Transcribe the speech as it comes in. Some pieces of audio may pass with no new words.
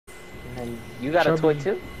And you got a toy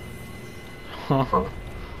too?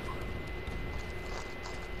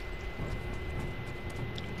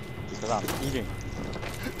 Because I'm eating.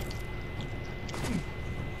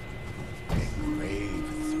 A grave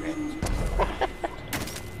threat.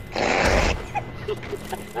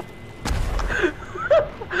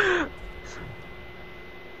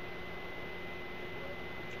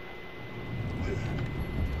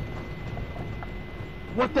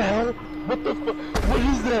 What the hell? What the fuck? What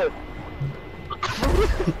is that?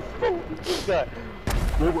 What is that?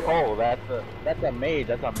 Oh, that's a maid.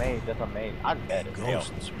 That's a maid. That's a maid. I'm dead as hell.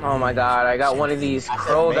 Oh my god, I got one of these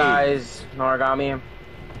crow guys, Noragami.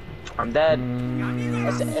 I'm dead.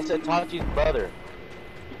 It's Itachi's brother.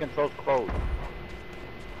 He controls crows.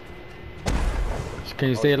 Can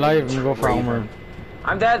you stay alive and go for armor?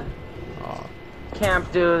 I'm dead.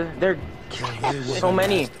 Camp, dude. They're so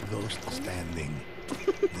many. Ghost standing.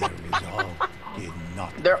 Their resolve did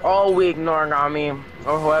not. They're all weak, Noragami.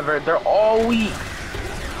 Or whoever. They're all weak.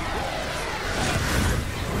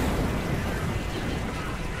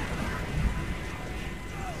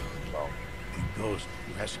 The ghost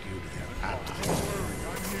rescued their ally.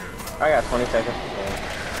 I got 20 seconds.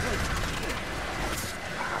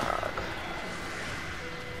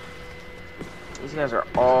 These guys are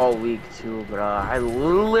all weak too, but I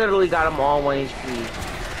literally got them all 1 HP.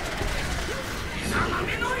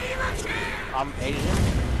 I'm Asian.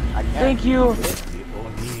 I can't. Thank you. The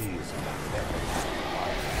Onis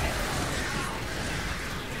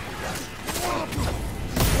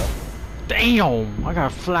Damn! I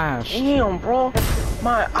got flash. Damn, bro.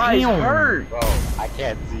 My eyes hurt. Bro, I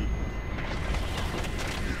can't see.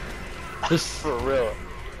 This For real.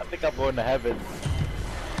 I think I'm going to heaven.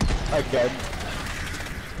 Again.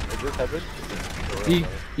 Is this heaven?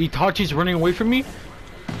 Itachi's running away from me?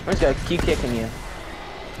 I'm just gonna keep kicking you.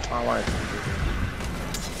 I want to.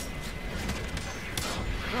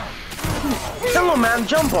 Kill him, man.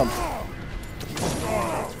 Jump him.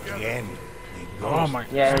 again. Oh my.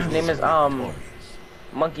 Yeah, his name is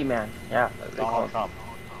Monkey Man. Yeah. Donald Trump.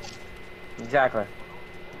 Exactly.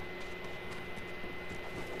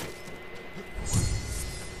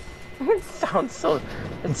 It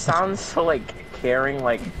sounds so like caring,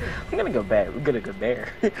 like I'm gonna go bad. We're gonna go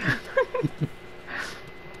there.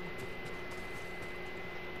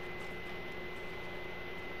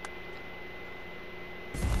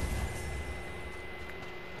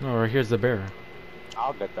 Oh, right here's the bear.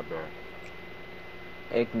 I'll get the bear.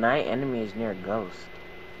 Ignite enemies near ghost.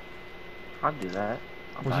 I'll do that.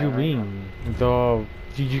 What do you mean?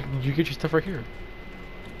 You get your stuff right here.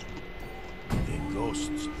 The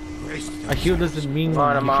ghosts braced A heal doesn't mean you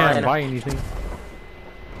Mine. can't buy anything.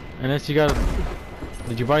 Unless you got.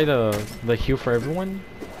 Did you buy the heal for everyone?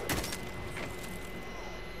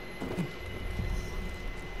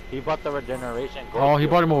 He bought the regeneration. Oh, he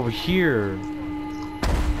bought him over here.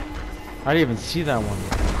 I didn't even see that one.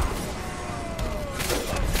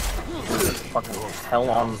 Fucking hell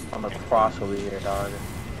on the cross over here, dog.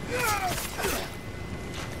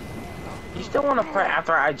 You still want to fight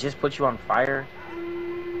after I just put you on fire?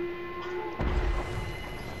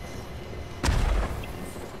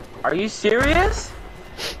 Are you serious?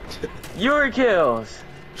 Your kills.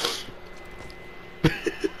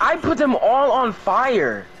 I put them all on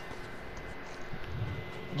fire.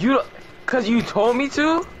 Cause you told me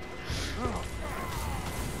to?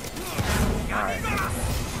 Alright.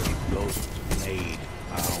 The ghost blade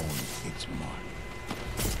found its mark.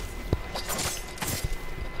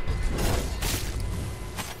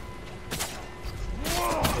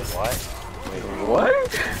 What? What?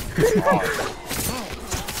 Oh,